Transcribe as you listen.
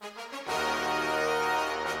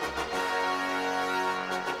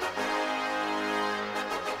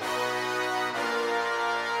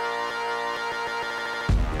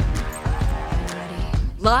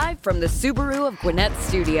Live from the Subaru of Gwinnett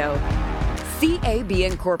studio, CAB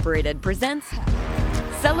Incorporated presents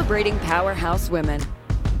Celebrating Powerhouse Women.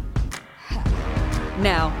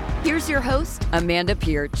 Now, here's your host, Amanda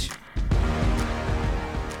Pierce.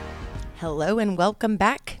 Hello and welcome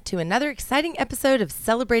back to another exciting episode of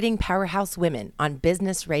Celebrating Powerhouse Women on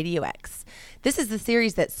Business Radio X. This is the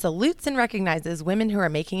series that salutes and recognizes women who are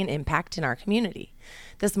making an impact in our community.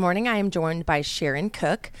 This morning, I am joined by Sharon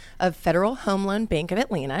Cook of Federal Home Loan Bank of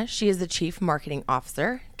Atlanta. She is the Chief Marketing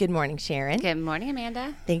Officer. Good morning, Sharon. Good morning,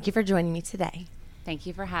 Amanda. Thank you for joining me today. Thank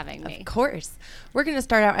you for having me. Of course. We're going to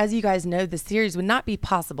start out, as you guys know, the series would not be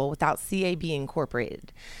possible without CAB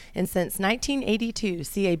Incorporated. And since 1982,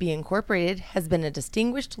 CAB Incorporated has been a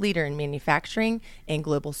distinguished leader in manufacturing and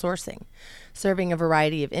global sourcing, serving a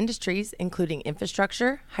variety of industries, including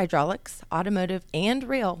infrastructure, hydraulics, automotive, and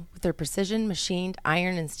rail, with their precision machined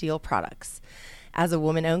iron and steel products. As a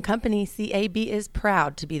woman-owned company, CAB is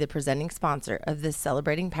proud to be the presenting sponsor of this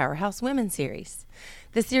Celebrating Powerhouse Women series.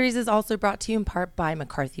 This series is also brought to you in part by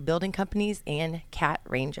McCarthy Building Companies and Cat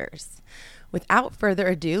Rangers. Without further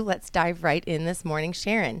ado, let's dive right in this morning,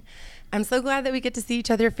 Sharon. I'm so glad that we get to see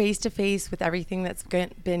each other face to face with everything that's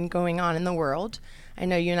been going on in the world. I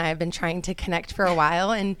know you and I have been trying to connect for a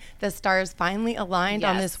while, and the stars finally aligned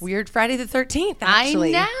on this weird Friday the 13th,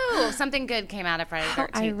 actually. I know. Something good came out of Friday the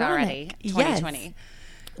 13th already, 2020. Yes.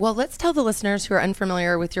 Well, let's tell the listeners who are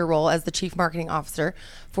unfamiliar with your role as the Chief Marketing Officer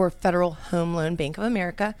for Federal Home Loan Bank of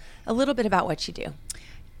America a little bit about what you do.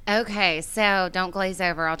 Okay, so don't glaze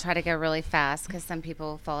over. I'll try to go really fast because some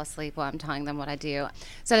people fall asleep while I'm telling them what I do.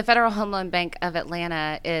 So the Federal Home Loan Bank of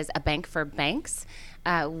Atlanta is a bank for banks.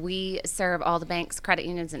 We serve all the banks, credit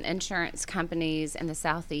unions, and insurance companies in the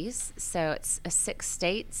Southeast. So it's 6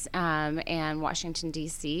 states and Washington,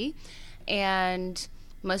 D.C. And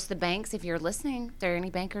most of the banks, if you're listening, if there are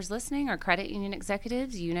any bankers listening or credit union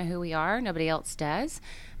executives, you know who we are. Nobody else does.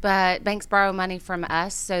 But banks borrow money from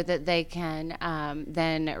us so that they can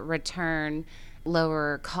then return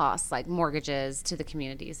lower costs like mortgages to the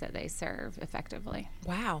communities that they serve effectively.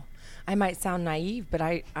 Wow. I might sound naive, but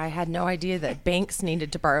I had no idea that banks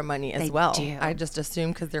needed to borrow money as well. Do. I just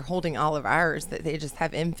assumed because they're holding all of ours that they just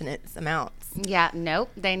have infinite amounts. Yeah,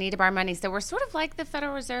 nope. They need to borrow money. So we're sort of like the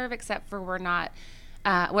Federal Reserve, except for we're not.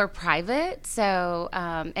 We're private, so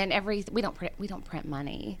and we don't print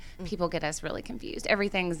money. People get us really confused.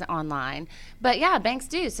 Everything's online, but yeah, banks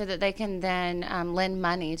do so that they can then lend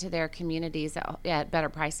money to their communities at better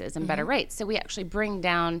prices and better rates. So we actually bring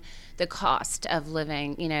down the cost of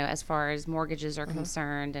living, as far as mortgages are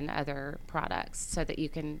concerned and other products, so that you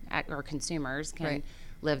can or consumers can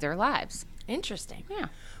live their lives. Interesting. Yeah.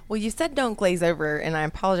 Well, you said don't glaze over, and I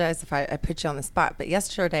apologize if I put you on the spot, but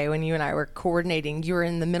yesterday when you and I were coordinating, you were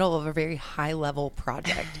in the middle of a very high-level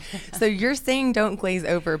project. So you're saying don't glaze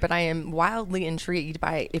over, but I am wildly intrigued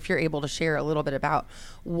by if you're able to share a little bit about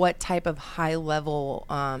what type of high-level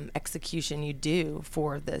execution you do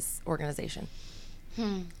for this organization.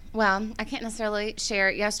 Well, I can't necessarily share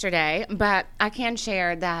it yesterday, but I can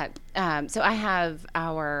share that. So I have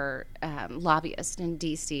our lobbyist in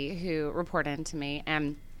D.C. who report into me.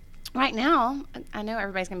 And right now, I know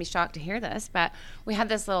everybody's going to be shocked to hear this, but we have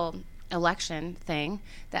this little election thing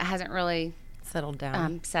that hasn't really settled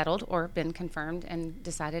down, settled or been confirmed and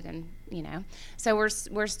decided. And, so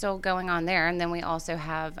we're still going on there. And then we also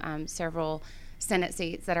have several Senate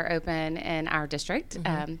seats that are open in our district,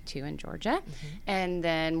 2 in Georgia, and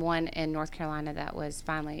then 1 in North Carolina that was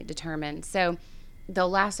finally determined. So the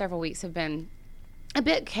last several weeks have been a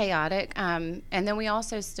bit chaotic. And then we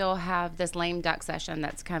also still have this lame duck session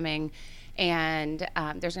that's coming, and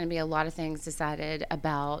there's going to be a lot of things decided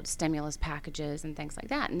about stimulus packages and things like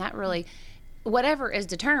that. And that really, whatever is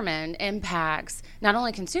determined, impacts not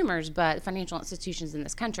only consumers, but financial institutions in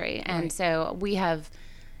this country. And so we have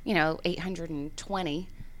 820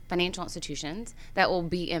 financial institutions that will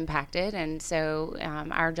be impacted. And so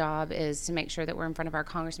our job is to make sure that we're in front of our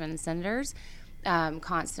congressmen and senators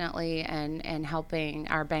constantly and helping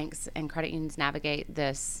our banks and credit unions navigate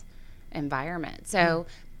this environment. So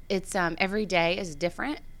it's every day is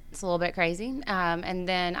different. It's a little bit crazy. And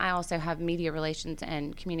then I also have media relations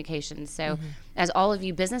and communications. So as all of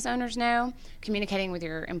you business owners know, communicating with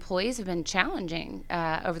your employees have been challenging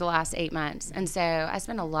over the last 8 months. And so I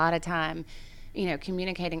spend a lot of time,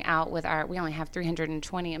 communicating out with we only have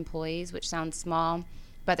 320 employees, which sounds small,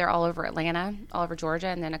 but they're all over Atlanta, all over Georgia,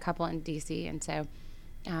 and then a couple in D.C. And so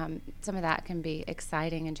some of that can be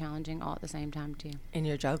exciting and challenging all at the same time too. And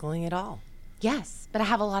you're juggling it all. Yes, but I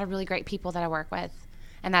have a lot of really great people that I work with.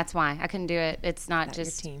 And that's why I couldn't do it. It's not Not your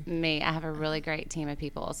just team. me. I have a really great team of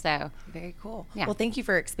people. So Very cool. Yeah. Well, thank you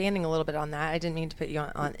for expanding a little bit on that. I didn't mean to put you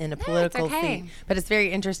on in a political okay. seat, but it's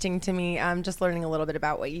very interesting to me. I'm just learning a little bit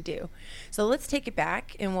about what you do. So let's take it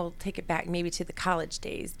back, and we'll take it back maybe to the college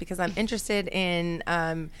days, because I'm interested in,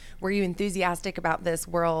 were you enthusiastic about this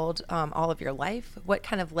world all of your life? What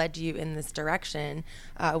kind of led you in this direction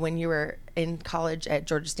when you were in college at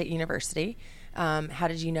Georgia State University? How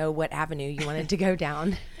did you know what avenue you wanted to go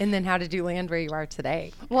down? And then how did you land where you are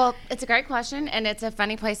today? Well, it's a great question, and it's a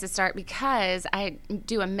funny place to start because I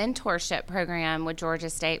do a mentorship program with Georgia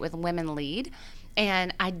State with Women Lead,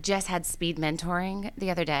 and I just had speed mentoring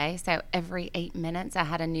the other day. So every 8 minutes, I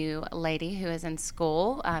had a new lady who is in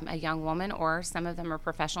school, a young woman, or some of them are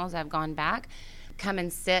professionals that have gone back, come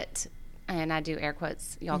and sit, and I do air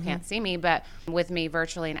quotes, y'all can't see me, but with me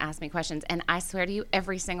virtually and ask me questions. And I swear to you,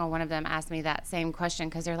 every single one of them asked me that same question,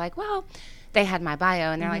 because they're like, well, they had my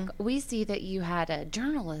bio, and they're like, we see that you had a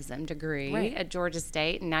journalism degree at Georgia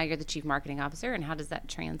State, and now you're the chief marketing officer, and how does that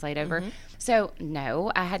translate over? So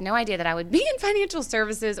no, I had no idea that I would be in financial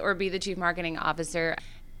services or be the chief marketing officer,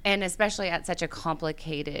 and especially at such a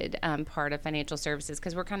complicated part of financial services,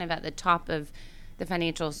 because we're kind of at the top of the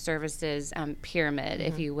financial services pyramid,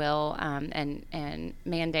 if you will, and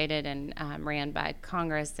mandated and ran by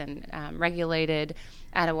Congress and regulated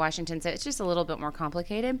out of Washington. So it's just a little bit more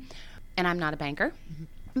complicated. And I'm not a banker,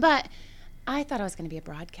 but I thought I was going to be a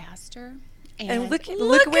broadcaster. And look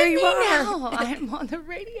where at you me are. now. I'm on the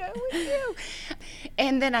radio with you.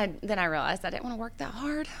 And then I realized I didn't want to work that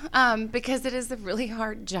hard because it is a really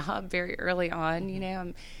hard job very early on. You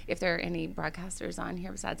know, if there are any broadcasters on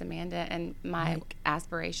here besides Amanda and my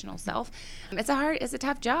aspirational self, it's a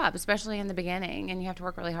tough job, especially in the beginning, and you have to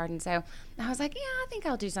work really hard. And so I was like, yeah, I think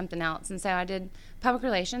I'll do something else. And so I did public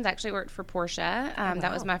relations. Actually worked for Porsche.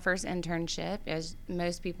 That was my first internship. As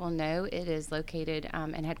most people know, it is located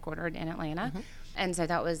and headquartered in Atlanta. And so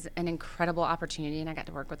that was an incredible opportunity, and I got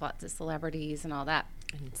to work with lots of celebrities and all that.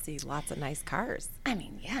 And see lots of nice cars. I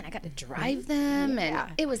mean, yeah, and I got to drive them,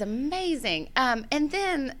 and it was amazing. And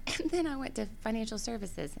then I went to financial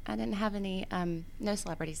services. I didn't have any, no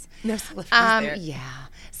celebrities. No celebrities there. Yeah.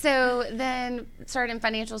 So then started in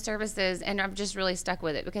financial services, and I've just really stuck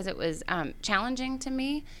with it because it was challenging to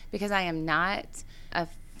me, because I am not a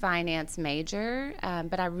finance major,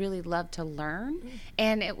 but I really love to learn.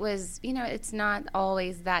 And it was, it's not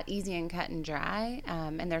always that easy and cut and dry.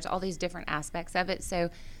 And there's all these different aspects of it. So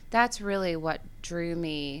that's really what drew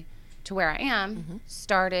me to where I am.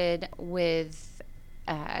 Started with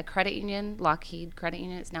a credit union, Lockheed Credit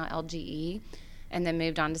Union. It's now LGE. And then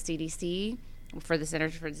moved on to CDC for the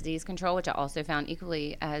Centers for Disease Control, which I also found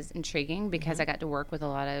equally as intriguing because I got to work with a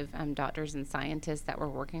lot of doctors and scientists that were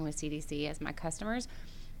working with CDC as my customers.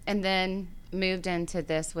 And then moved into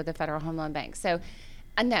this with the Federal Home Loan Bank. So,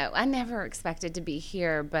 no, I never expected to be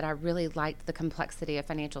here, but I really liked the complexity of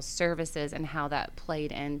financial services and how that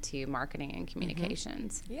played into marketing and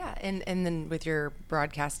communications. Yeah, and then with your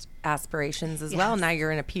broadcast aspirations as well, now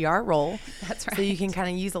you're in a PR role. That's right. So you can kind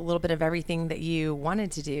of use a little bit of everything that you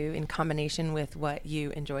wanted to do in combination with what you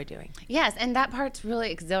enjoy doing. Yes, and that part's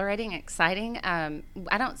really exhilarating, exciting.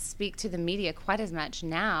 I don't speak to the media quite as much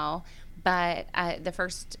now, but the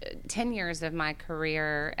first 10 years of my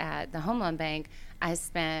career at the Home Loan Bank, I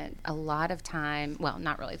spent a lot of time, well,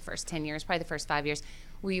 not really the first 10 years, probably the first 5 years,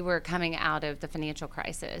 we were coming out of the financial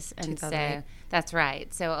crisis. And so that's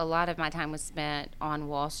right. So a lot of my time was spent on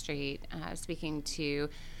Wall Street speaking to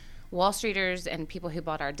Wall Streeters and people who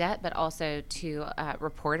bought our debt, but also to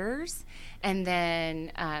reporters. And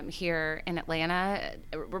then here in Atlanta,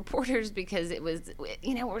 reporters, because it was,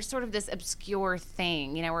 we're sort of this obscure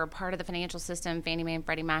thing. We're a part of the financial system. Fannie Mae and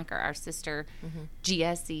Freddie Mac are our sister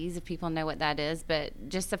GSEs, if people know what that is. But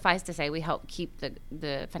just suffice to say, we help keep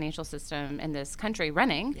the financial system in this country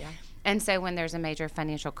running. Yeah. And so when there's a major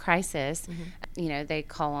financial crisis, they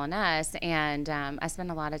call on us. And I spend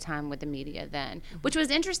a lot of time with the media then, which was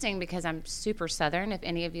interesting because I'm super Southern, if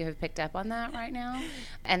any of you have picked up on that right now.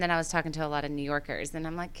 And then I was talking to a lot of New Yorkers, and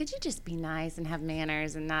I'm like, could you just be nice and have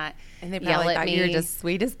manners and not and they yell at thought me? You were just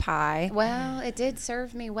sweet as pie. Well, it did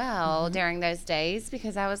serve me well during those days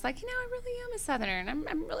because I was like, I really am a Southerner, and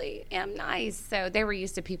I really am nice. So they were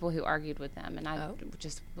used to people who argued with them, and I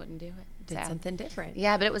just wouldn't do it. Did something different.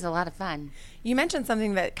 Yeah, but it was a lot of fun. You mentioned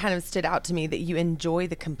something that kind of stood out to me, that you enjoy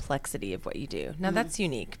the complexity of what you do. Now, that's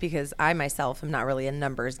unique because I myself am not really a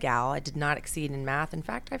numbers gal. I did not exceed in math. In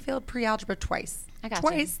fact, I failed pre-algebra twice. I got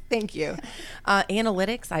Twice. you. Thank you.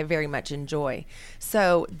 Analytics, I very much enjoy.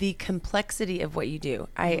 So the complexity of what you do,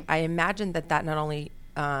 I imagine that not only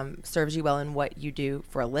serves you well in what you do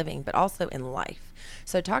for a living, but also in life.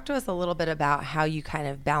 So talk to us a little bit about how you kind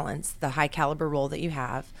of balance the high caliber role that you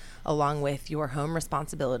have along with your home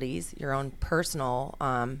responsibilities, your own personal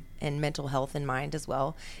and mental health in mind as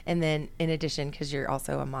well. And then in addition, because you're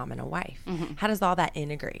also a mom and a wife, how does all that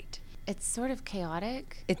integrate? It's sort of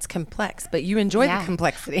chaotic. It's complex, but you enjoy the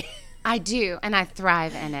complexity. I do, and I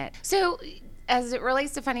thrive in it. So as it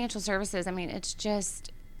relates to financial services, I mean, it's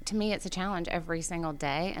just, to me, it's a challenge every single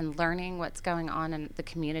day, and learning what's going on in the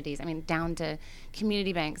communities. I mean, down to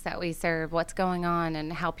community banks that we serve, what's going on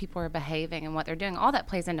and how people are behaving and what they're doing. All that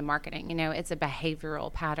plays into marketing. You know, it's a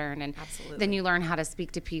behavioral pattern, and then you learn how to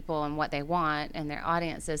speak to people and what they want and their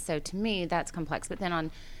audiences. So to me, that's complex. But then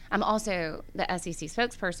I'm also the SEC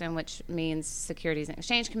spokesperson, which means Securities and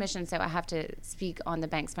Exchange Commission, so I have to speak on the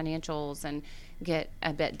bank's financials and get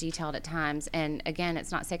a bit detailed at times. And again,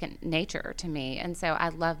 it's not second nature to me, and so I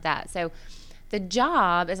love that. So the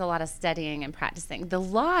job is a lot of studying and practicing. The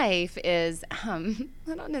life is, I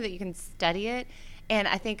don't know that you can study it, and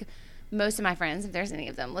I think most of my friends, if there's any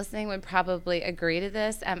of them listening, would probably agree to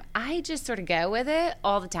this. I just sort of go with it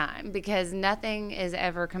all the time because nothing is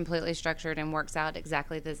ever completely structured and works out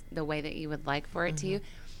exactly the way that you would like for it to.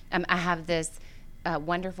 I have this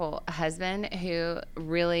wonderful husband who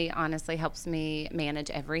really honestly helps me manage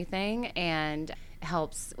everything and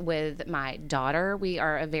helps with my daughter. We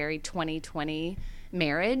are a very 2020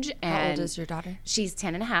 marriage. And how old is your daughter? She's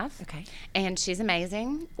 10 and a half. Okay. And she's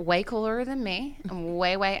amazing, way cooler than me. I'm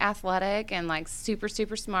way athletic and like super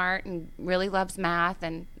smart and really loves math.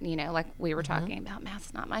 And, you know, like we were talking about,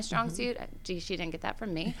 math's not my strong suit. Gee, she didn't get that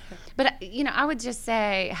from me. But, you know, I would just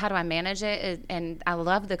say, how do I manage it? And I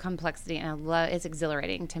love the complexity, and it's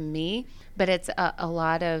exhilarating to me, but it's a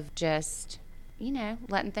lot of just, you know,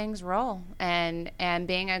 letting things roll and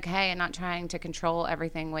being okay and not trying to control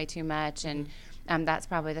everything way too much. And that's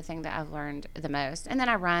probably the thing that I've learned the most. And then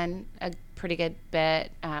I run a pretty good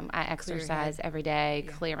bit. I exercise every day,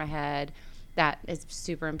 clear my head. That is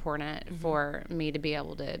super important for me to be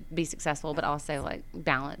able to be successful, but also like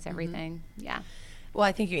balance everything. Yeah. Well,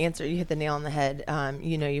 I think you hit the nail on the head.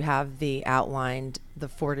 You know, you have the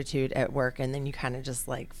fortitude at work, and then you kind of just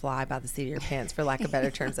like fly by the seat of your pants, for lack of better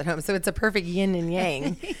terms, at home. So it's a perfect yin and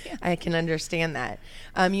yang. I can understand that.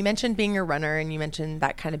 You mentioned being a runner, and you mentioned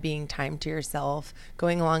that kind of being time to yourself,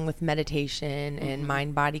 going along with meditation and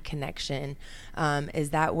mind-body connection.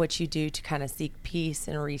 Is that what you do to kind of seek peace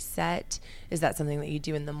and reset? Is that something that you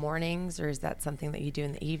do in the mornings, or is that something that you do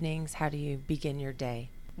in the evenings? How do you begin your day?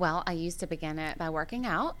 Well, I used to begin it by working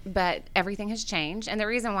out, but everything has changed. And the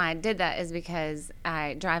reason why I did that is because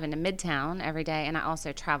I drive into Midtown every day, and I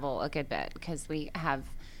also travel a good bit because we have,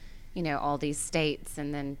 you know, all these states,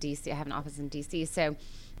 and then DC. I have an office in DC. So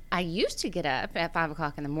I used to get up at 5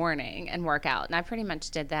 o'clock in the morning and work out, and I pretty much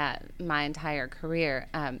did that my entire career.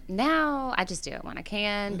 Now I just do it when I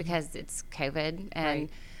can because it's COVID, and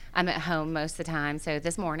I'm at home most of the time. So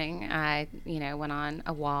this morning I, you know, went on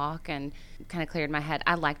a walk and kind of cleared my head.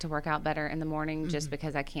 I like to work out better in the morning just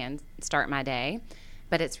because I can start my day,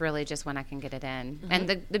 but it's really just when I can get it in.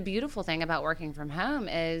 And the beautiful thing about working from home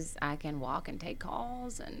is I can walk and take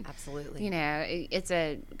calls, and absolutely, you know, it's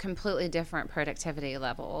a completely different productivity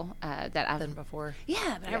level that I've than before.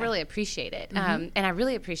 Yeah, but I really appreciate it. And I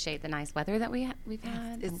really appreciate the nice weather that we've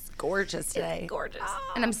had. It's gorgeous today. It's gorgeous.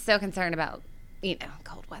 And I'm so concerned about, you know,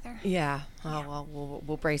 cold weather. Yeah. Oh, well,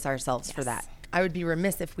 we'll brace ourselves for that. I would be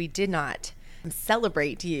remiss if we did not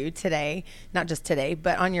celebrate you today, not just today,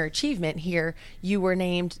 but on your achievement here. You were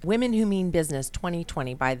named Women Who Mean Business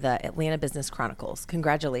 2020 by the Atlanta Business Chronicles.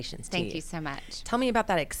 Congratulations to you. Thank you so much. Tell me about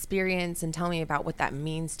that experience and tell me about what that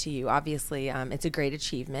means to you. Obviously, it's a great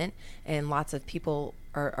achievement, and lots of people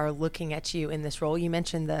are looking at you in this role. You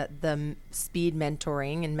mentioned the speed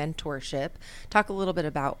mentoring and mentorship. Talk a little bit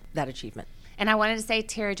about that achievement. And I wanted to say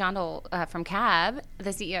Terry Jondal from CAB,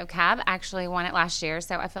 the CEO of CAB, actually won it last year.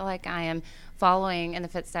 So I feel like I am following in the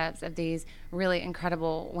footsteps of these really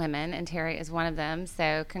incredible women, and Terry is one of them.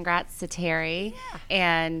 So congrats to Terry. Yeah.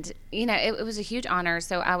 And, you know, it was a huge honor.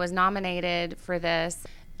 So I was nominated for this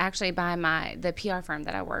actually by the PR firm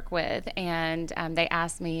that I work with. And they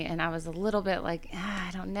asked me, and I was a little bit like,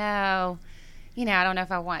 I don't know. You know, I don't know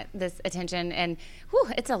if I want this attention, and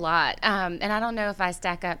it's a lot. And I don't know if I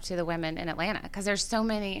stack up to the women in Atlanta, because there's so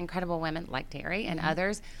many incredible women like Terry and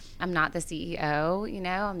others. I'm not the CEO, you know,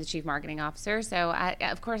 I'm the chief marketing officer. So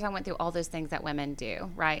of course I went through all those things that women do,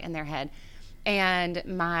 right, in their head. And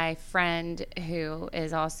my friend, who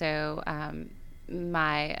is also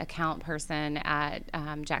my account person at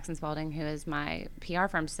Jackson Spalding, who is my PR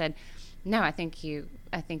firm, said, no, I think you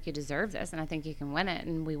deserve this, and I think you can win it,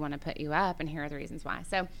 and we want to put you up, and here are the reasons why.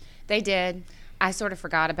 So they did. I sort of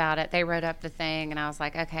forgot about it. They wrote up the thing, and I was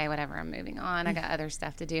like, okay, whatever, I'm moving on. I got other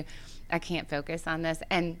stuff to do. I can't focus on this.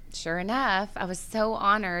 And sure enough, I was so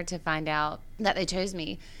honored to find out that they chose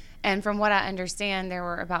me. And from what I understand, there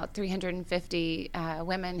were about 350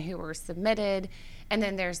 women who were submitted. And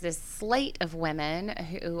then there's this slate of women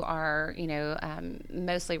who are,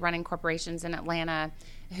 mostly running corporations in Atlanta,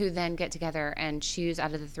 who then get together and choose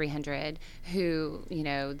out of the 300 who,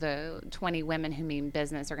 the 20 women who mean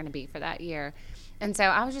business are going to be for that year. And so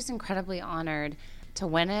I was just incredibly honored to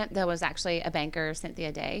win it. There was actually a banker,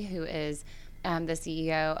 Cynthia Day, who is the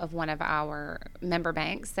CEO of one of our member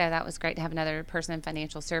banks. So that was great to have another person in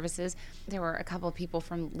financial services. There were a couple of people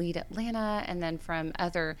from Lead Atlanta and then from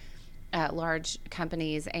other large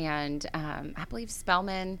companies, and I believe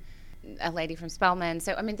Spelman, a lady from Spelman.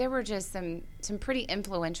 So, I mean, there were just some pretty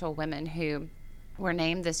influential women who were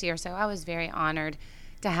named this year. So I was very honored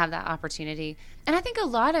to have that opportunity. And I think a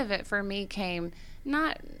lot of it for me came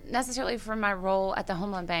not necessarily from my role at the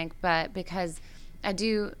Home Loan Bank, but because I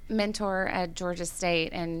do mentor at Georgia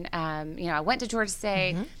State. And, I went to Georgia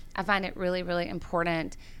State. Mm-hmm. I find it really, really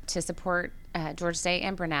important to support Georgia State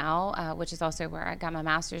and Brenau, which is also where I got my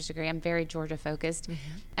master's degree. I'm very Georgia focused.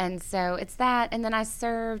 Mm-hmm. And so it's that. And then I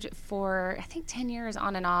served for, I think, 10 years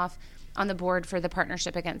on and off on the board for the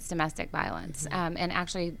Partnership Against Domestic Violence. Mm-hmm. And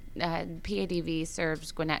actually, PADV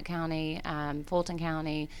serves Gwinnett County, Fulton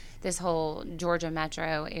County, this whole Georgia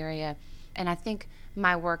metro area. And I think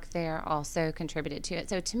my work there also contributed to it.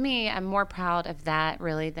 So to me, I'm more proud of that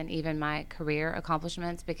really than even my career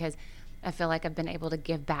accomplishments, because I feel like I've been able to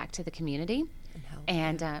give back to the community.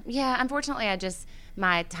 And unfortunately,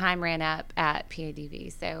 my time ran up at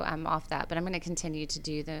PADV, so I'm off that. But I'm going to continue to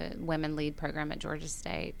do the Women Lead program at Georgia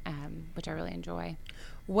State, which I really enjoy.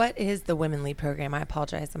 What is the Women Lead program? I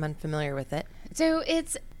apologize, I'm unfamiliar with it. So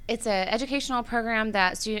it's an educational program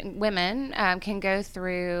that women can go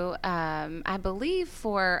through, I believe,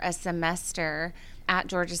 for a semester at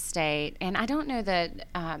Georgia State. And I don't know that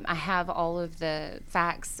I have all of the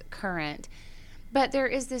facts current, but there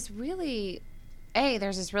is this really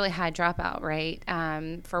high dropout rate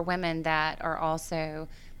for women that are also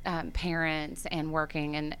parents and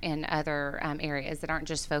working in other areas that aren't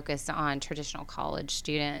just focused on traditional college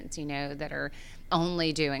students, that are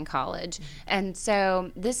only doing college. Mm-hmm. And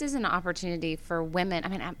so this is an opportunity for women. I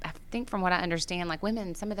mean, I think from what I understand, like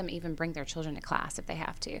women, some of them even bring their children to class if they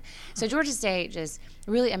have to. So Georgia State just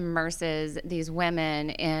really immerses these women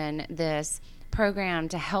in this program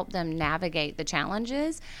to help them navigate the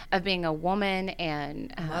challenges of being a woman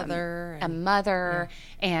and a mother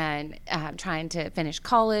and trying to finish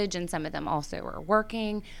college, and some of them also are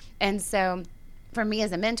working. And so for me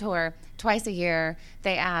as a mentor, twice a year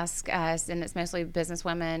they ask us, and it's mostly business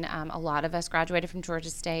women, a lot of us graduated from Georgia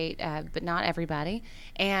State, but not everybody,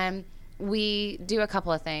 and we do a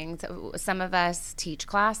couple of things. Some of us teach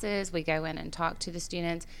classes. We go in and talk to the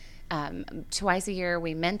students. Twice a year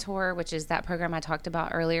we mentor, which is that program I talked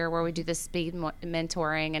about earlier where we do the speed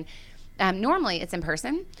mentoring, and normally it's in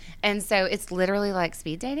person, and so it's literally like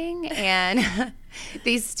speed dating, and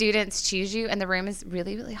these students choose you, and the room is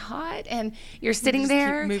really, really hot, and you're sitting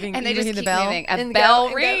there moving, and they just keep moving. A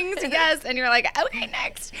bell rings, yes, and you're like, okay,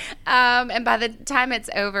 next. And by the time it's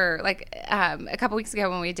over, like a couple weeks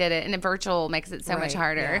ago when we did it, and virtual makes it so much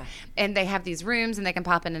harder, and they have these rooms and they can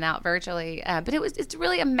pop in and out virtually, but it's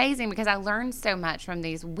really amazing because I learned so much from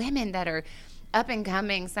these women that are up and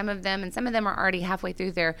coming, some of them are already halfway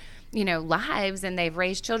through their, lives, and they've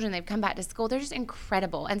raised children, they've come back to school. They're just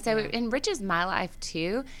incredible. And so it enriches my life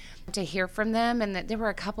too, to hear from them. And that there were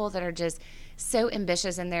a couple that are just so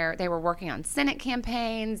ambitious, and they were working on Senate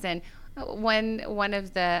campaigns. And one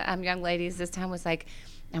of the young ladies this time was like,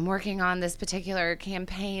 I'm working on this particular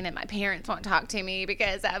campaign and my parents won't talk to me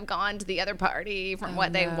because I've gone to the other party from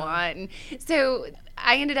what they want. And so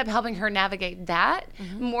I ended up helping her navigate that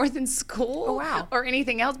more than school or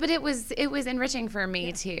anything else. But it was enriching for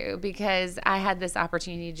me too, because I had this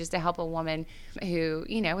opportunity just to help a woman who,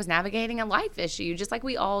 was navigating a life issue just like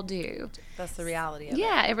we all do. That's the reality of it.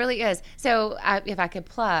 Yeah, it really is. So if I could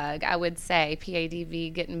plug, I would say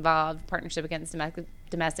PADV, Get Involved, Partnership Against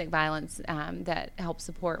Domestic Violence, that helps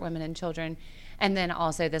support women and children. And then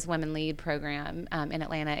also this Women Lead program in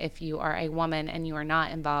Atlanta, if you are a woman and you are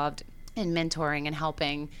not involved in mentoring and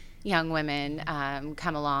helping young women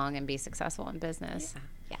come along and be successful in business.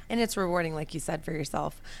 Yeah. And it's rewarding, like you said, for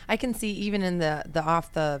yourself. I can see even in the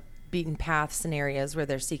off the beaten path scenarios where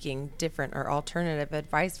they're seeking different or alternative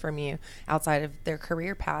advice from you outside of their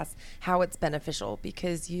career paths, how it's beneficial,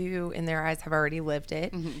 because you, in their eyes, have already lived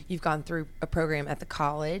it. You've gone through a program at the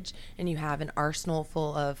college, and you have an arsenal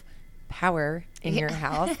full of power in your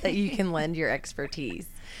house that you can lend your expertise.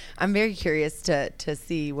 I'm very curious to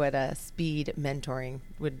see what a speed mentoring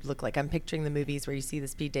would look like. I'm picturing the movies where you see the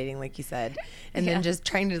speed dating, like you said, and then just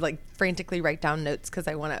trying to like frantically write down notes because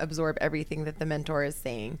I want to absorb everything that the mentor is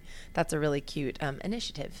saying. That's a really cute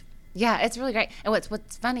initiative. Yeah, it's really great. And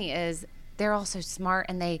what's funny is they're all so smart,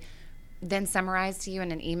 and they then summarize to you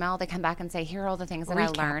in an email. They come back and say, here are all the things that I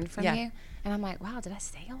learned from you. And I'm like, wow, did I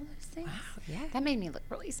say all those things? Wow, yeah. That made me look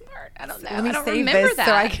really smart. I don't know. Let me I don't save remember this that.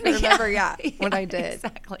 so I can remember, what I did.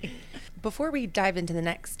 Exactly. Before we dive into the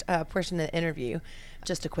next portion of the interview,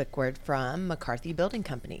 just a quick word from McCarthy Building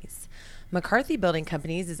Companies. McCarthy Building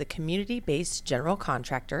Companies is a community-based general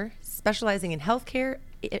contractor specializing in healthcare,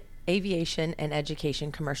 aviation, and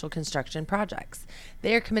education commercial construction projects.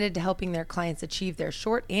 They are committed to helping their clients achieve their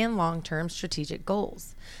short and long-term strategic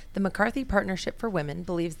goals. The McCarthy Partnership for Women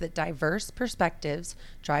believes that diverse perspectives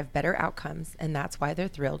drive better outcomes, and that's why they're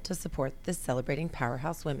thrilled to support this Celebrating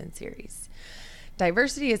Powerhouse Women series.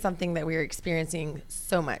 Diversity is something that we're experiencing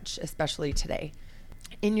so much, especially today.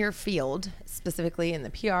 In your field, specifically in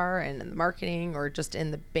the PR and in the marketing or just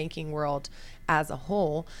in the banking world as a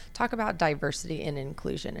whole, talk about diversity and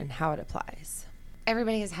inclusion and how it applies.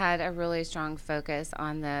 Everybody has had a really strong focus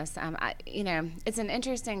on this. It's an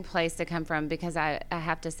interesting place to come from, because I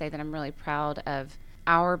have to say that I'm really proud of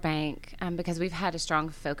our bank, because we've had a strong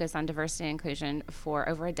focus on diversity and inclusion for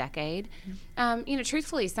over a decade.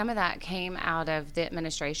 Truthfully, some of that came out of the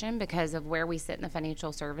administration because of where we sit in the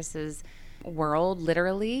financial services world.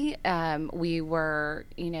 Literally, we were,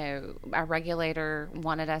 our regulator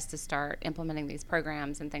wanted us to start implementing these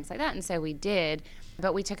programs and things like that, and so we did.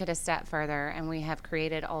 But we took it a step further, and we have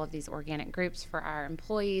created all of these organic groups for our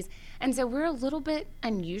employees. And so we're a little bit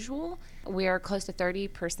unusual. We are close to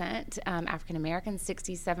 30% African American,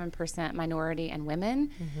 67% minority and women.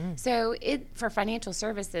 So for financial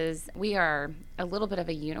services, we are a little bit of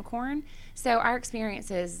a unicorn. So our experience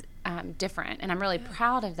is different, and I'm really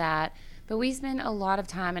proud of that. But we spend a lot of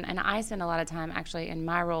time, and I spend a lot of time actually in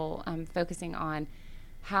my role focusing on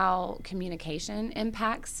how communication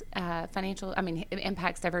impacts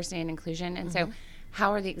impacts diversity and inclusion. And so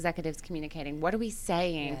how are the executives communicating? What are we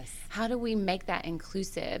saying? Yes. How do we make that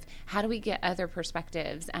inclusive? How do we get other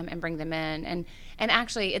perspectives and bring them in? And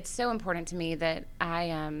actually, it's so important to me that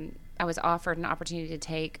I was offered an opportunity to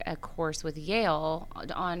take a course with Yale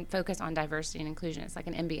on focus on diversity and inclusion. It's like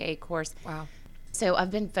an MBA course. Wow. So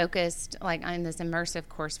I've been focused on this immersive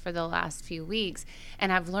course for the last few weeks,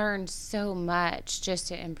 and I've learned so much just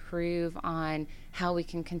to improve on how we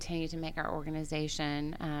can continue to make our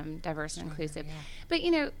organization diverse and inclusive. Yeah.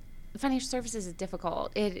 But, financial services is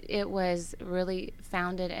difficult. It was really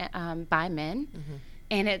founded by men.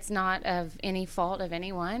 And it's not of any fault of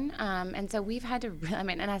anyone. And so we've had to,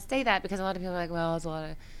 and I say that because a lot of people are like, well, it's a lot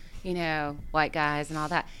of white guys and all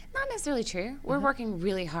that. Not necessarily true. We're working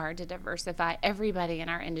really hard to diversify. Everybody in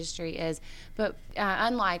our industry is. But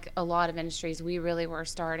unlike a lot of industries, we really were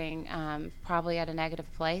starting probably at a negative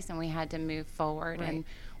place, and we had to move forward. Right. And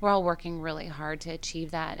we're all working really hard to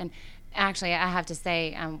achieve that. And actually, I have to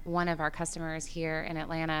say, one of our customers here in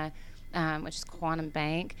Atlanta, which is Quantum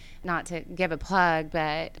Bank, not to give a plug,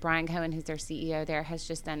 but Brian Cohen, who's their CEO there, has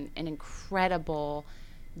just done an incredible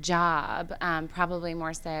job, probably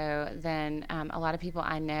more so than a lot of people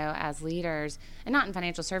I know as leaders, and not in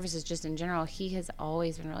financial services, just in general. He has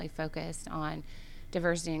always been really focused on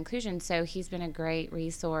diversity and inclusion, so he's been a great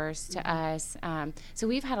resource to us. So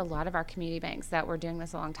we've had a lot of our community banks that were doing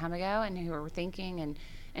this a long time ago and who are thinking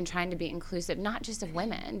and trying to be inclusive, not just of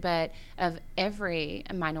women, but of every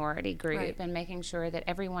minority group, and making sure that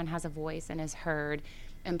everyone has a voice and is heard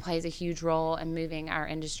and plays a huge role in moving our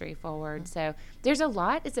industry forward. So there's a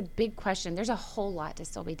lot. It's a big question. There's a whole lot to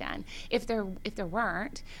still be done. If there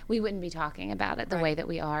weren't, we wouldn't be talking about it the way that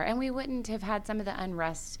we are, and we wouldn't have had some of the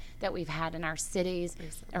unrest that we've had in our cities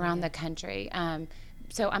around the country.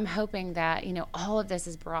 So I'm hoping that all of this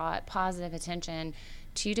has brought positive attention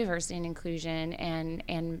to diversity and inclusion,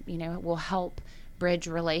 and will help bridge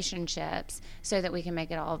relationships so that we can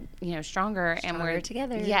make it all stronger and we're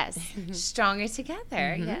together. Yes, stronger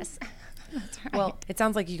together. Yes. That's right. Well, it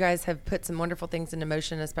sounds like you guys have put some wonderful things into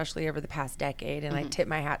motion, especially over the past decade, and I tip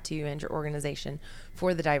my hat to you and your organization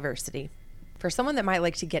for the diversity. For someone that might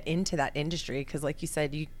like to get into that industry, because like you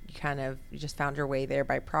said, you just found your way there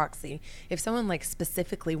by proxy. If someone like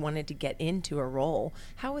specifically wanted to get into a role,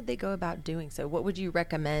 how would they go about doing so? What would you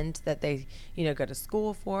recommend that they, go to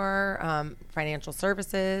school for? Financial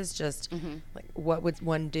services, just like what would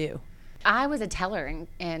one do? I was a teller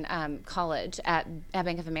in college at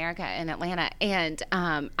Bank of America in Atlanta, and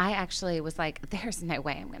I actually was like, there's no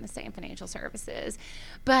way I'm going to stay in financial services.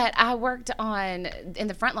 But I worked in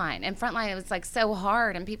the front line, and front line, it was like so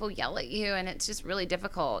hard, and people yell at you, and it's just really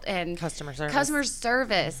difficult. And Customer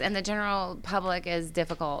service and the general public is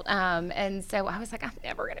difficult. And so I was like, I'm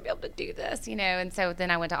never going to be able to do this, and so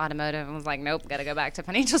then I went to automotive and was like, nope, got to go back to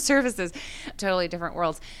financial services. Totally different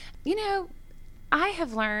worlds. I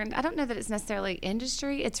have learned, I don't know that it's necessarily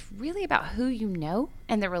industry, it's really about who you know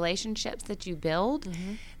and the relationships that you build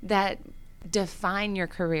that define your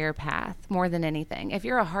career path more than anything. If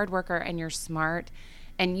you're a hard worker and you're smart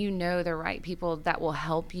and you know the right people that will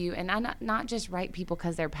help you, and not just right people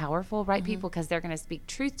because they're powerful, right people because they're going to speak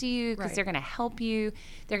truth to you, because they're going to help you,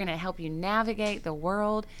 they're going to help you navigate the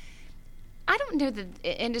world. I don't know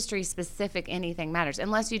that industry specific anything matters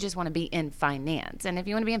unless you just want to be in finance. And if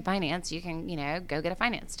you want to be in finance, you can, go get a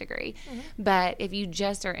finance degree. But if you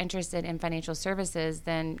just are interested in financial services,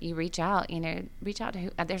 then you reach out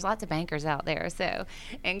to there's lots of bankers out there. So,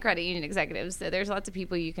 and credit union executives. So there's lots of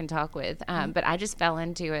people you can talk with. But I just fell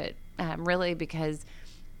into it really because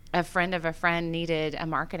a friend of a friend needed a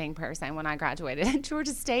marketing person when I graduated at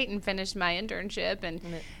Georgia State and finished my internship. And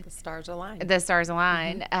the stars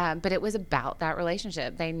aligned. But it was about that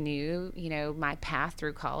relationship. They knew, my path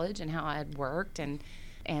through college and how I had worked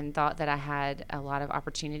and thought that I had a lot of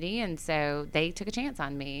opportunity. And so they took a chance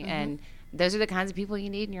on me. And those are the kinds of people you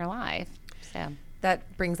need in your life. So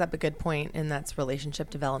that brings up a good point, and that's relationship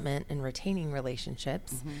development and retaining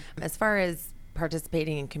relationships. As far as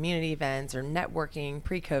participating in community events or networking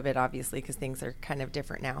pre-COVID, obviously, because things are kind of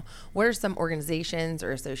different now. What are some organizations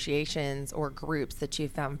or associations or groups that you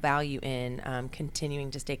found value in continuing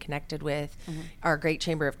to stay connected with? Our great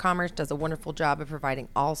Chamber of Commerce does a wonderful job of providing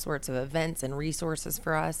all sorts of events and resources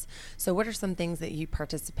for us. So what are some things that you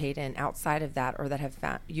participate in outside of that or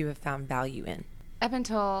that you have found value in? Up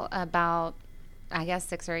until about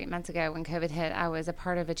 6 or 8 months ago when COVID hit, I was a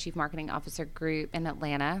part of a chief marketing officer group in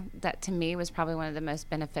Atlanta. That to me was probably one of the most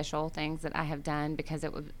beneficial things that I have done because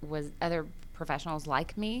it was other professionals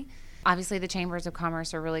like me. Obviously, the chambers of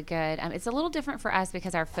commerce are really good. It's a little different for us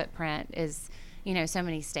because our footprint is, so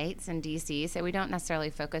many states and DC, so we don't necessarily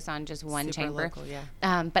focus on just one super chamber. Local,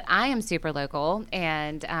 yeah. But I am super local,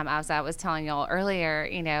 and as I was telling y'all earlier,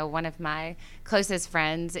 one of my closest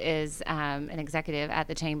friends is an executive at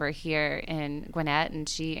the chamber here in Gwinnett, and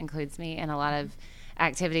she includes me in a lot of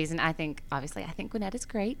activities. And I think Gwinnett is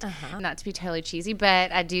great. Not to be totally cheesy,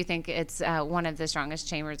 but I do think it's one of the strongest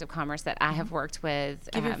chambers of commerce that I have worked with.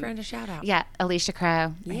 Give your friend a shout out. Yeah, Alicia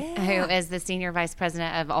Crow, who Yeah. is the senior vice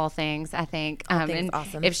president of All Things, I think. All Things, and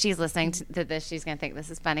awesome. if she's listening to this, she's going to think this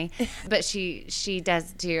is funny. But she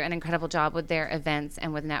does do an incredible job with their events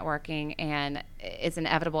and with networking, and it's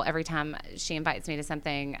inevitable every time she invites me to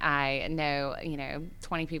something, I know,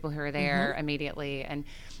 20 people who are there immediately. And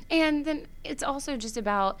then it's also just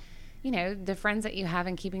about, the friends that you have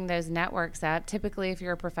and keeping those networks up. Typically, if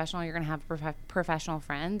you're a professional, you're going to have professional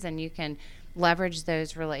friends, and you can leverage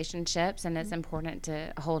those relationships, and it's important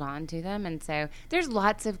to hold on to them. And so there's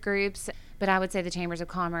lots of groups, but I would say the chambers of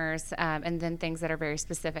commerce and then things that are very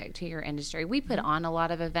specific to your industry. We put on a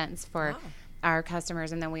lot of events for our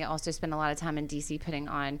customers, and then we also spend a lot of time in DC putting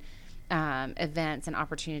on events and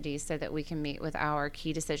opportunities so that we can meet with our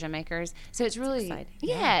key decision makers. So it's really exciting.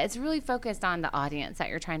 It's really focused on the audience that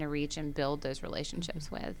you're trying to reach and build those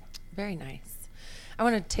relationships with. Very nice. I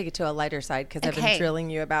want to take it to a lighter side because I've been Okay. drilling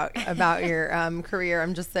you about your career.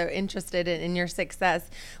 I'm just so interested in your success.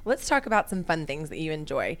 Let's talk about some fun things that you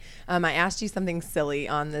enjoy. I asked you something silly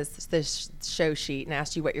on this show sheet and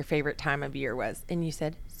asked you what your favorite time of year was, and you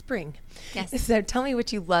said spring. Yes. So tell me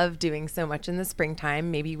what you love doing so much in the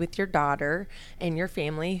springtime, maybe with your daughter and your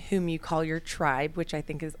family, whom you call your tribe, which I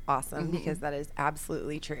think is awesome because that is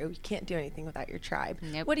absolutely true. You can't do anything without your tribe.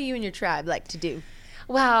 Nope. What do you and your tribe like to do?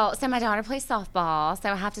 Well, so my daughter plays softball,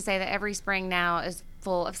 so I have to say that every spring now is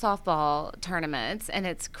full of softball tournaments, and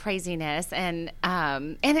it's craziness. And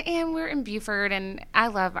we're in Beaufort, and I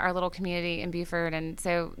love our little community in Beaufort, and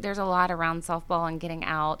so there's a lot around softball and getting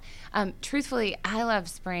out. Truthfully, I love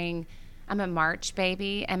spring I'm a March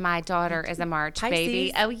baby, and my daughter is a March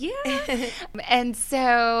baby. Pisces. Oh, yeah. And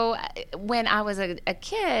so when I was a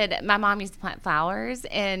kid, my mom used to plant flowers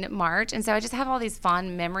in March. And so I just have all these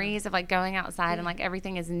fond memories of like going outside and like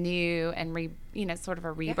everything is new and, sort of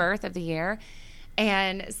a rebirth of the year.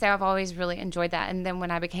 And so I've always really enjoyed that. And then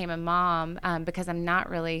when I became a mom, because I'm not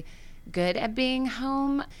really good at being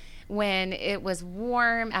home, when it was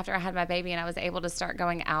warm after I had my baby and I was able to start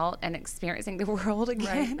going out and experiencing the world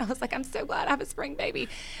again, I was like, I'm so glad I have a spring baby.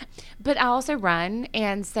 But I also run,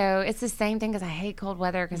 and so it's the same thing because I hate cold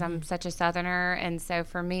weather because I'm such a Southerner. And so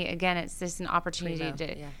for me, again, it's just an opportunity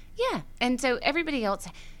to, And so everybody else,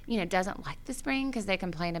 doesn't like the spring because they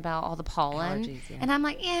complain about all the pollen. Allergies, yeah. And I'm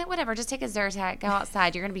like, whatever, just take a Zyrtec, go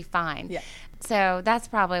outside, you're going to be fine. Yeah. So that's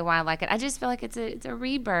probably why I like it. I just feel like it's a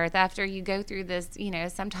rebirth after you go through this,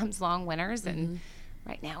 sometimes long winters. And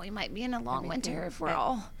right now we might be in a long winter if we're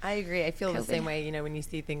all. I agree. I feel the COVID. same way. When you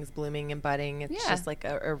see things blooming and budding, it's just like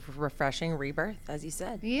a refreshing rebirth, as you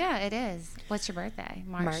said. Yeah, it is. What's your birthday?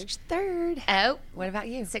 March 3rd. Oh. What about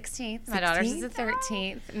you? 16th. My daughter's is the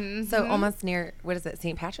 13th. Mm-hmm. So almost near, what is it,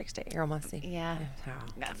 St. Patrick's Day? You're almost Yeah. Oh.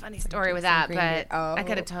 Got a funny story with that, but Oh. I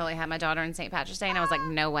could have totally had my daughter on St. Patrick's Day, and I was like,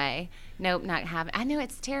 no way. Nope, not having. I know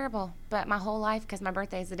it's terrible, but my whole life, because my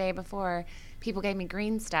birthday is the day before, people gave me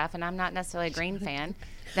green stuff, and I'm not necessarily a green fan.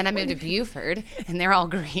 Then I moved to Buford, and they're all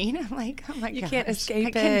green. I'm like, oh my god, You can't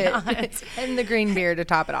escape I it. cannot. And the green beer to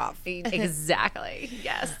top it off. Exactly.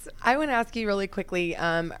 Yes. I want to ask you really quickly,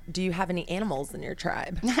 do you have any animals in your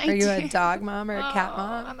tribe? I Are you a do. dog mom or a cat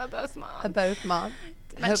mom? I'm a both mom. A both mom.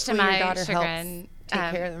 Much to Hopefully my your daughter chagrin, helps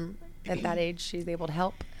take care of them at that age. She's able to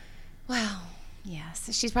help. Well, yes,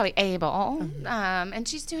 she's probably able, and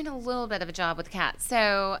she's doing a little bit of a job with cats.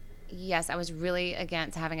 So, yes, I was really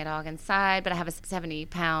against having a dog inside, but I have a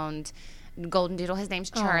 70-pound golden doodle. His name's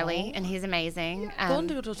Charlie, and he's amazing. Golden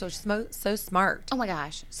doodles are so smart. Oh my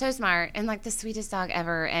gosh, so smart and like the sweetest dog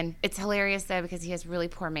ever. And it's hilarious though because he has really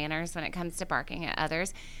poor manners when it comes to barking at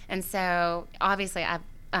others. And so obviously I've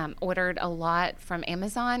ordered a lot from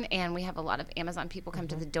Amazon, and we have a lot of Amazon people come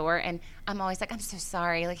to the door, and I'm always like, I'm so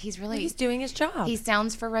sorry. Like he's doing his job. He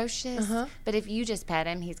sounds ferocious, but if you just pet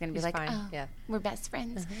him, he's going to be like, fine. oh, Yeah. we're best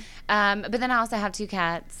friends. But then I also have 2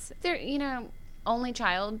 cats. They're, only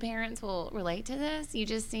child parents will relate to this. You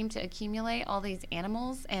just seem to accumulate all these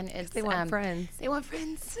animals, and it's They want friends. They want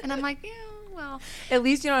friends, and I'm like, yeah, well, At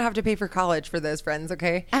least you don't have to pay for college for those friends,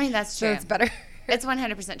 okay? I mean that's true. So it's better. It's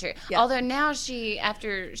 100% true. Yeah. Although now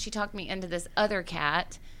after she talked me into this other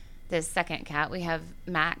cat, this second cat, we have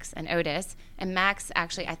Max and Otis, and Max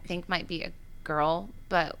actually I think might be a girl,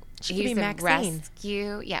 but She could he's be a Maxine.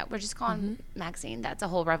 rescue. Yeah, we're just calling him Maxine. That's a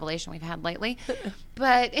whole revelation we've had lately.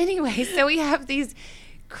 But anyway, so we have these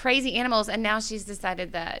crazy animals, and now she's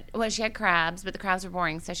decided that, well, she had crabs, but the crabs were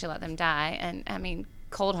boring, so she let them die. And I mean,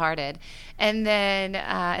 cold-hearted. And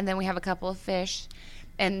then we have a couple of fish.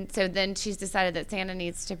 And so then she's decided that Santa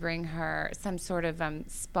needs to bring her some sort of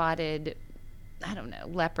spotted, I don't know,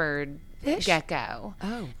 leopard Fish? gecko.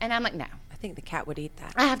 Oh. And I'm like, no, I think the cat would eat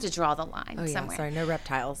that. I have to draw the line Oh, yeah. somewhere. Sorry, no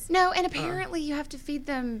reptiles. No, and apparently you have to feed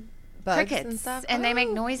them Bugs crickets and stuff? they make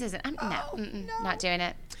Oh. noises. And Oh, no, not doing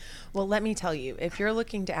it. Well, let me tell you, if you're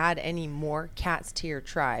looking to add any more cats to your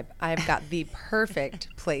tribe, I've got the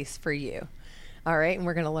perfect place for you. All right, and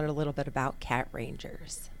we're going to learn a little bit about Cat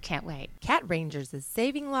Rangers. Can't wait. Cat Rangers is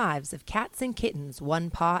saving lives of cats and kittens one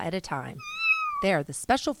paw at a time. They are the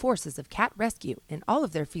special forces of cat rescue, and all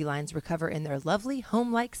of their felines recover in their lovely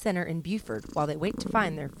home-like center in Buford while they wait to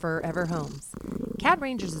find their forever homes. Cat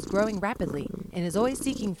Rangers is growing rapidly and is always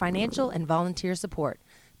seeking financial and volunteer support.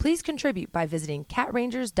 Please contribute by visiting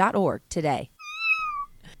catrangers.org today.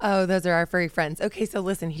 Oh, those are our furry friends. Okay, so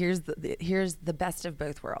listen, here's the best of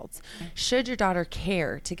both worlds. Should your daughter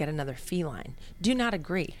care to get another feline, do not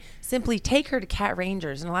agree. Simply take her to Cat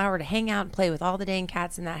Rangers and allow her to hang out and play with all the dang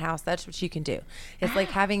cats in that house. That's what you can do. It's like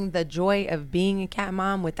having the joy of being a cat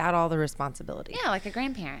mom without all the responsibility. Yeah, like a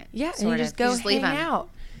grandparent. Yeah, and sort you just of. go leave hang 'em. out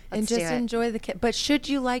and Let's just do it. enjoy the kid. But should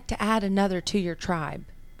you like to add another to your tribe,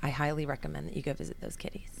 I highly recommend that you go visit those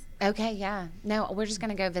kitties. Okay, yeah. No, we're just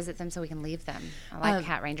going to go visit them so we can leave them. I like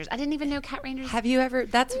Cat Rangers. I didn't even know Cat Rangers. Have you ever?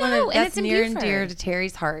 That's one No, of and that's it's in near and dear Buford. to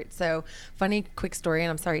Terry's heart. So funny, quick story,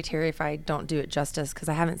 and I'm sorry, Terry, if I don't do it justice because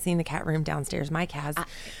I haven't seen the cat room downstairs. Mike has.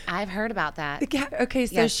 I've heard about that. The cat. Okay,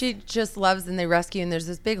 so Yes. she just loves and they rescue, and there's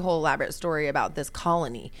this big whole elaborate story about this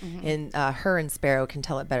colony, and her and Sparrow can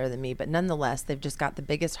tell it better than me, but nonetheless, they've just got the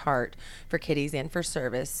biggest heart for kitties and for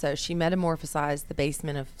service. So she metamorphosized the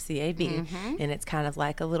basement of CAB, and it's kind of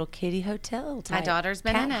like a little kitty hotel. My type daughter's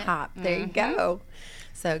been cat in it. hop. There you go.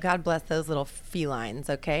 So God bless those little felines.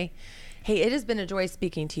 Okay. Hey, it has been a joy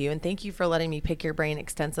speaking to you, and thank you for letting me pick your brain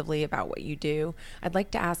extensively about what you do. I'd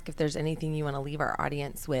like to ask if there's anything you want to leave our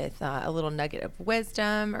audience with, a little nugget of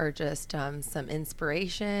wisdom, or just some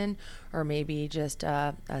inspiration, or maybe just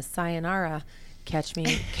a sayonara. Catch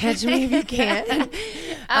me if you can.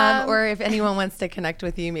 Or if anyone wants to connect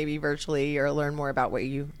with you, maybe virtually, or learn more about what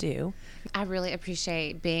you do. I really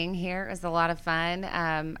appreciate being here. It was a lot of fun.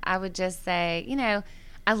 I would just say,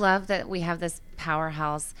 I love that we have this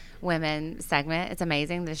Powerhouse Women segment. It's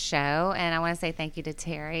amazing, this show. And I want to say thank you to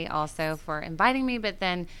Terry also for inviting me, but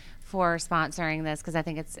then for sponsoring this, because I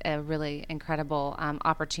think it's a really incredible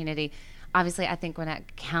opportunity. Obviously, I think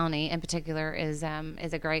Gwinnett County in particular is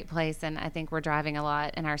a great place, and I think we're driving a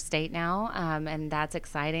lot in our state now, and that's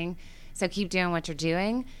exciting. So keep doing what you're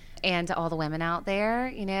doing. And to all the women out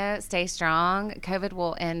there, stay strong. COVID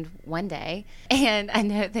will end one day. And I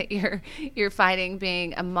know that you're fighting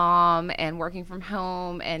being a mom and working from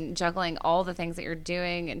home and juggling all the things that you're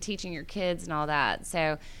doing and teaching your kids and all that.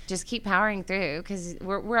 So just keep powering through, because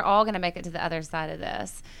we're all going to make it to the other side of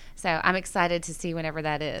this. So I'm excited to see whenever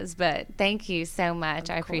that is. But thank you so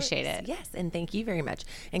much. I appreciate it. Yes, and thank you very much.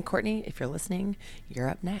 And Courtney, if you're listening, you're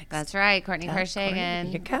up next. That's right. Courtney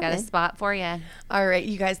Hershagen. Got a spot for you. All right,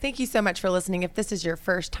 you guys, thank you so much for listening. If this is your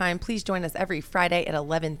first time, please join us every Friday at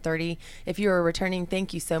 11:30. If you are returning,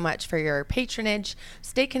 thank you so much for your patronage.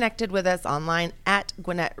 Stay connected with us online at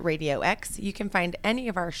Gwinnett Radio X. You can find any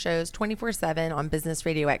of our shows 24/7 on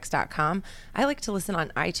businessradiox.com. I like to listen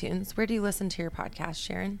on iTunes. Where do you listen to your podcast,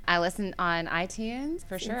 Sharon? I listen on iTunes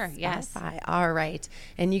for sure. Yes. All right.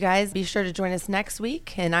 And you guys be sure to join us next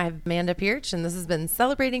week. And I have Amanda Pierce, and this has been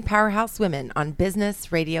Celebrating Powerhouse Women on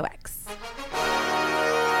Business Radio X.